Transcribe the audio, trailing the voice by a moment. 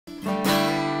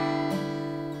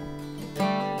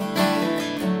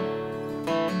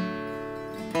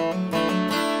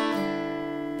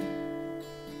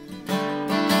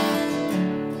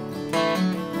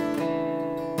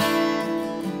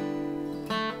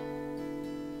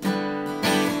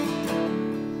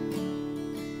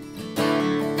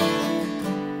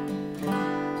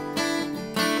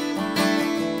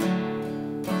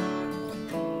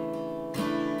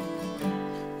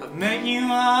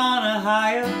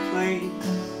higher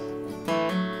place.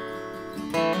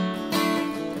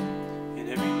 In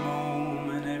every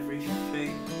moment, every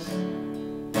face.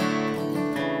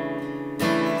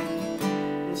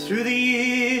 And through the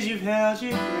years you've held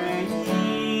your grace.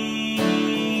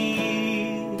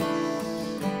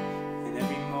 In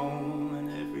every moment,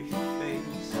 every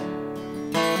face.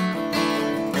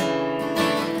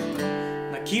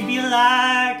 And I keep you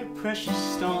like a precious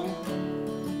stone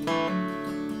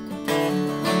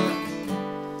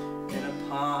in a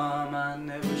palm I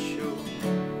never showed.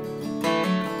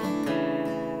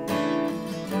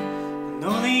 And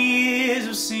though the years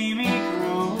will see me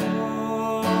grow,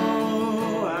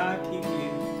 I keep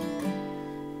you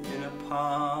in a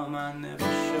palm I never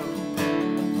showed.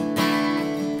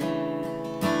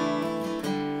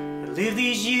 I live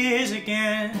these years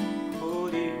again,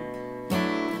 hold you.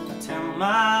 I tell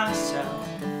myself,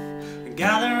 I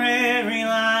gather every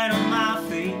line on my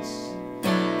face,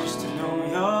 just to know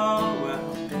you're well.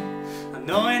 I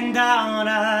know in doubt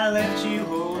I left you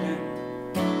holding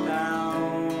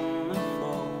down the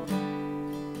fall.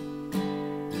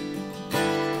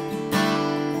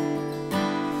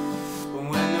 But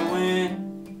when the wind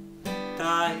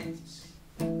dies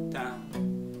down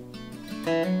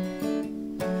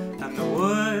and the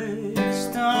woods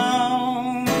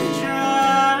don't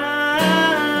drown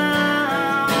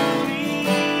me,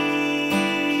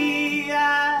 I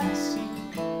see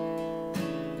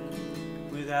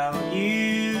without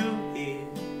you here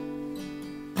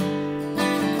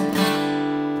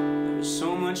there's so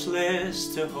much less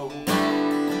to hold.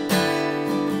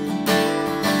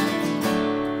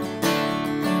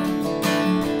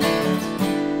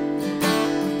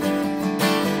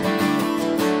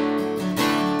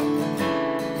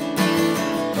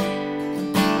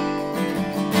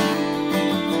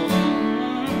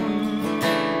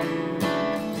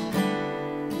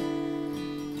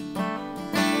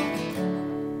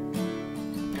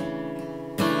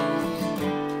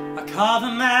 I carve a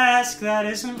mask that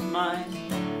isn't mine,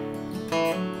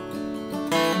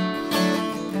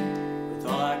 with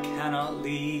all I cannot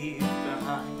leave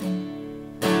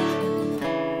behind.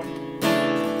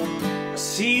 I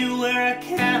see you where I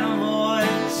can't avoid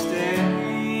the stare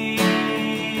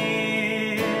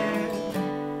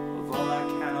of all I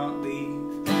cannot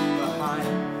leave behind.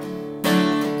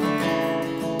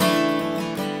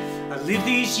 I live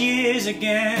these years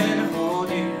again to hold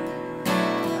you. I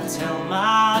tell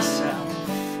myself,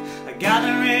 I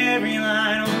gather every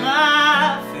line on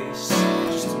my face,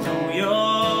 just to know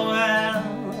you're well.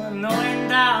 I know in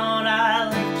doubt I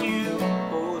left you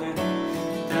holding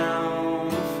down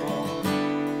the fall.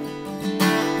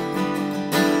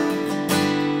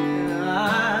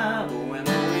 But when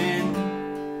the wind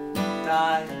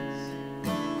dies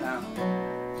down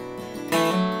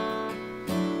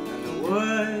and the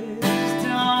woods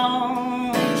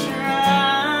don't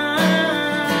drown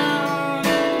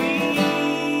me,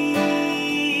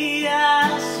 I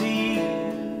see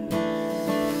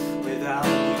without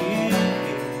you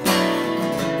here.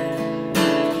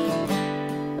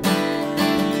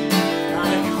 Now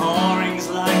the car rings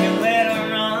like a letter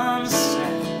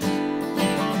unset,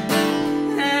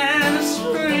 and the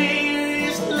spring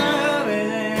is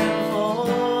loving and full.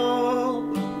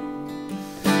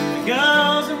 The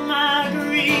girls of my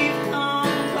grief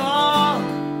come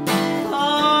calling,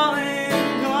 calling,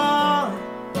 calling.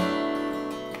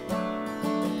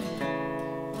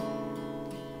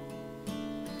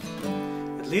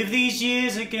 I live these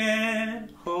years again,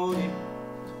 hold you.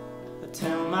 I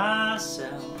tell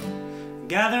myself,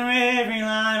 gather every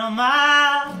line on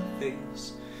my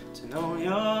face, to know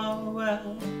you're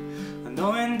well. I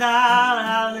know in doubt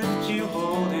I left you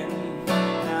holding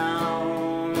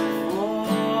down the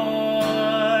void.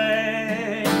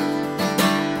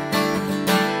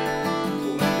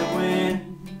 But when the wind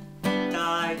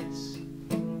dies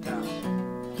down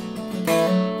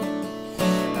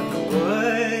and the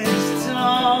woods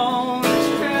don't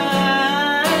drown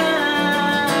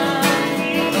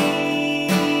me,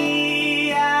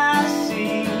 I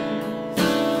see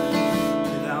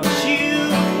without you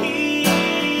here,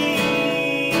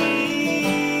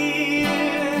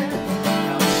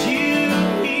 without you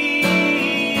here,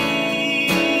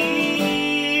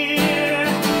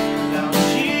 without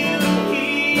you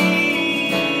here.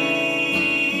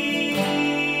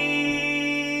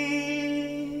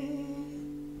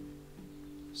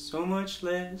 So much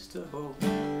less to hold,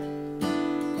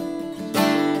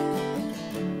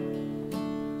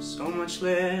 so much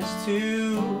less to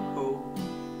hold,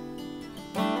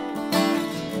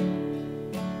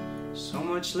 so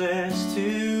much less to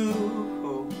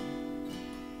hold,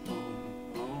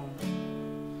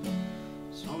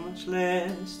 so much much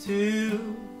less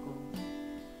to